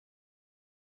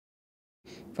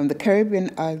From the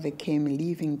Caribbean Isle they came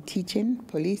leaving teaching,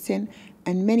 policing,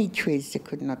 and many trades they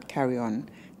could not carry on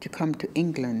to come to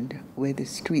England where the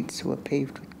streets were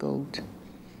paved with gold.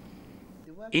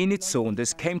 Enid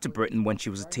Saunders came to Britain when she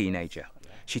was a teenager.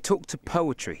 She took to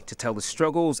poetry to tell the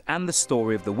struggles and the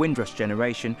story of the Windrush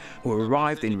generation who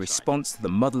arrived in response to the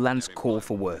motherland's call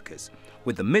for workers,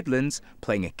 with the Midlands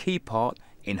playing a key part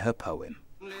in her poem.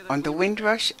 On the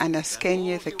Windrush and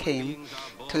Ascania they came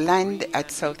to land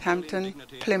at Southampton,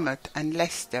 Plymouth and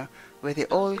Leicester, where they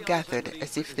all gathered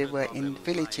as if they were in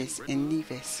villages in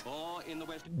Nevis.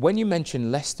 When you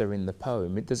mention Leicester in the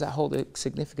poem, does that hold a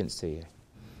significance to you?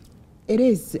 It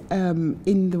is,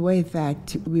 in the way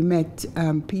that we met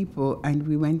people and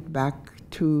we went back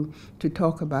to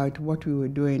talk about what we were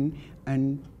doing,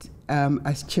 and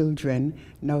as children,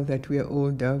 now that we're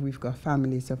older, we've got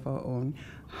families of our own,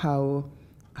 how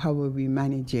are we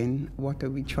managing, what are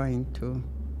we trying to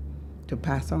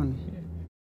pass on?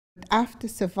 After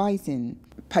surviving,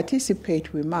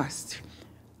 participate we must.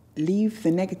 Leave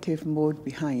the negative mode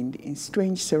behind in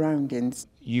strange surroundings.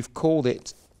 You've called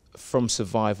it From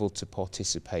Survival to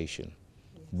Participation.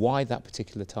 Why that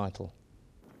particular title?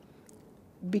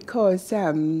 Because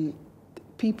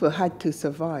people had to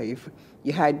survive.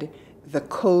 You had the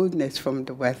coldness from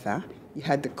the weather, you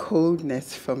had the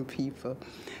coldness from people,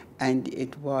 and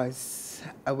it was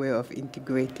a way of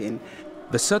integrating.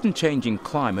 The sudden change in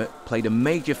climate played a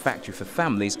major factor for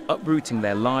families uprooting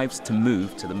their lives to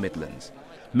move to the Midlands.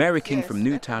 Mary King from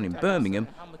Newtown in Birmingham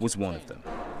was one of them.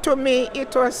 To me,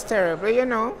 it was terrible, you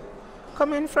know,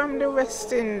 coming from the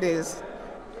West Indies,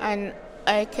 and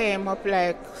I came up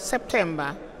like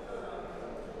September.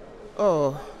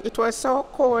 Oh, it was so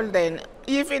cold then,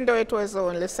 even though it was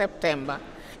only September.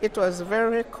 It was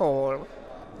very cold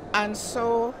and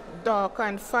so dark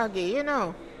and foggy, you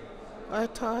know. I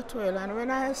thought, well, and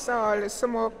when I saw all the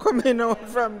smoke coming out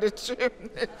from the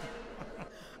chimney,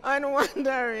 and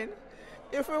wondering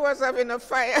if we was having a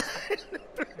fire.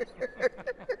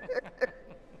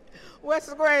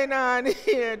 What's going on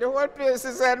here? The whole place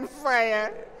is on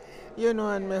fire. You know,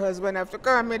 and my husband have to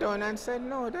calm me down and say,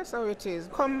 no, that's how it is.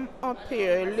 Come up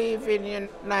here, live in your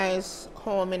nice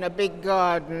home in a big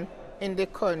garden in the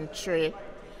country,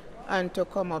 and to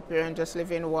come up here and just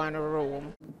live in one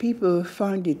room. People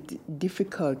found it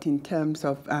difficult in terms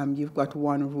of you've got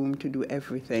one room to do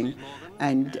everything.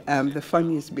 And the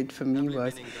funniest bit for me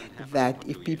was that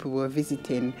if people were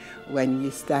visiting, when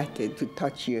you started to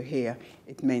touch your hair,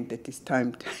 it meant that it's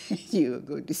time you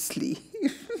go to sleep.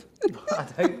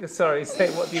 Sorry, say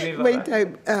what do you mean by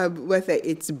that? Whether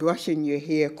it's brushing your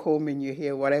hair, combing your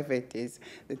hair, whatever it is,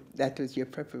 that was your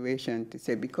preparation to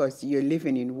say, because you're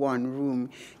living in one room,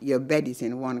 your bed is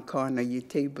in one corner, your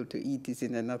table to eat is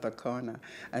in another corner,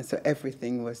 and so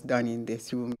everything was done in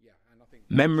this room.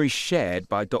 Memories shared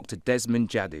by Dr. Desmond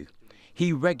Jadu.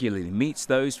 He regularly meets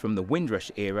those from the Windrush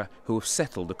era who have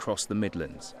settled across the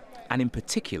Midlands, and in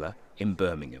particular in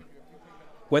Birmingham.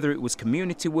 Whether it was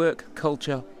community work,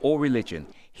 culture or religion,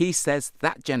 he says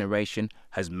that generation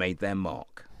has made their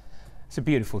mark. It's a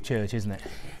beautiful church, isn't it?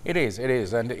 It is,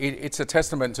 and it's a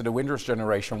testament to the Windrush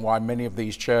generation why many of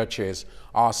these churches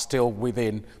are still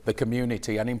within the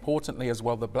community, and importantly as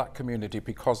well the black community,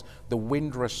 because the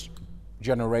Windrush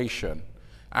generation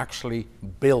actually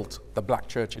built the black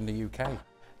church in the UK.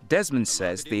 Desmond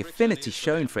says the affinity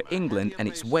shown for England and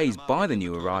its ways by the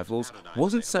new arrivals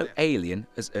wasn't so alien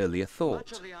as earlier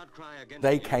thought.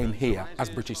 They came here as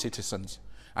British citizens,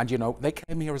 and you know, they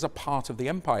came here as a part of the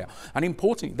empire. And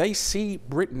importantly, they see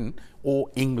Britain or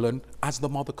England as the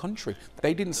mother country.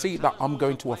 They didn't see that I'm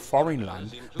going to a foreign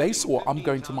land. They saw I'm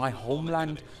going to my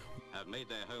homeland.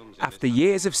 After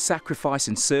years of sacrifice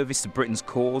and service to Britain's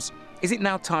cause, is it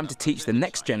now time to teach the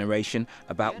next generation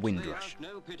about Windrush?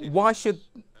 Why should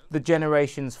the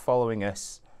generations following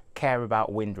us care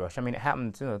about Windrush? I mean, it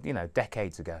happened, you know,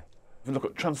 decades ago. If you look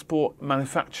at transport,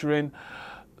 manufacturing,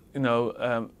 you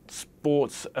know,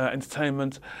 sports,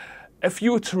 entertainment, if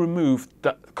you were to remove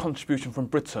that contribution from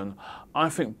Britain, I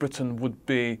think Britain would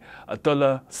be a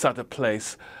duller, sadder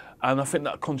place. And I think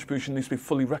that contribution needs to be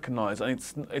fully recognised. And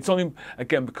it's only,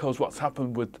 again, because what's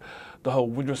happened with the whole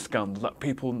Windrush scandal, that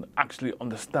people actually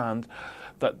understand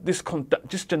that this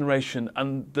generation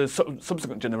and the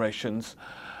subsequent generations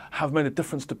have made a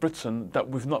difference to Britain that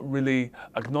we've not really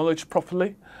acknowledged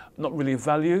properly, not really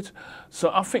valued. So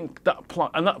I think that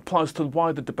applies to the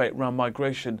wider debate around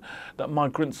migration, that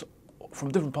migrants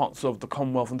from different parts of the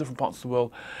Commonwealth and different parts of the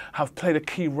world have played a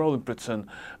key role in Britain,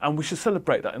 and we should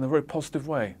celebrate that in a very positive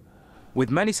way. With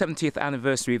many 70th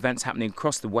anniversary events happening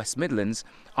across the West Midlands,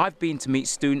 I've been to meet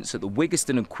students at the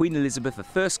Wiggiston and Queen Elizabeth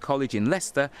I College in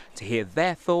Leicester to hear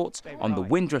their thoughts on the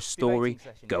Windrush story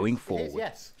going forward.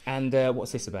 Yes. And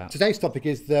what's this about? Today's topic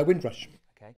is the Windrush.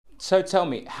 Okay. So tell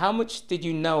me, how much did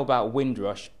you know about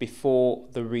Windrush before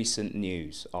the recent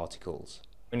news articles?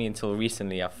 Only until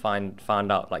recently I found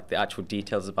out like the actual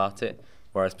details about it,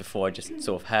 whereas before I just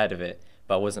sort of heard of it,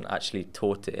 but I wasn't actually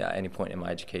taught it at any point in my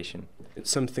education. It's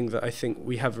something that I think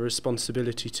we have a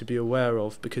responsibility to be aware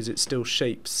of because it still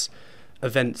shapes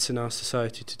events in our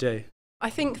society today. I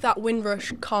think that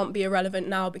Windrush can't be irrelevant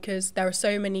now because there are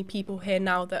so many people here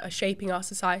now that are shaping our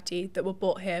society that were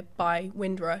brought here by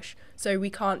Windrush. So we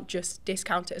can't just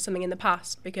discount it as something in the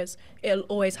past because it'll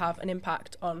always have an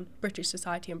impact on British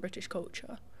society and British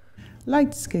culture.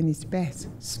 Light skin is best.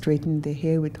 Straighten the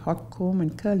hair with hot comb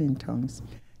and curling tongs.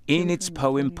 Enid's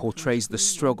poem portrays the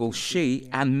struggle she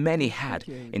and many had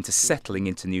into settling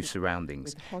into new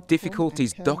surroundings,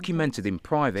 difficulties documented in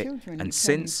private and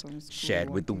since shared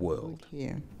with the world.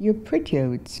 You're prettier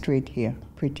with straight hair.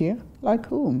 Prettier? Like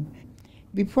whom?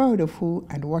 Be proud of who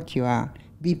and what you are.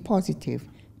 Be positive.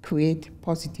 Create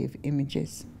positive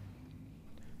images.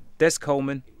 Des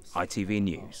Coleman, ITV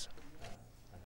News.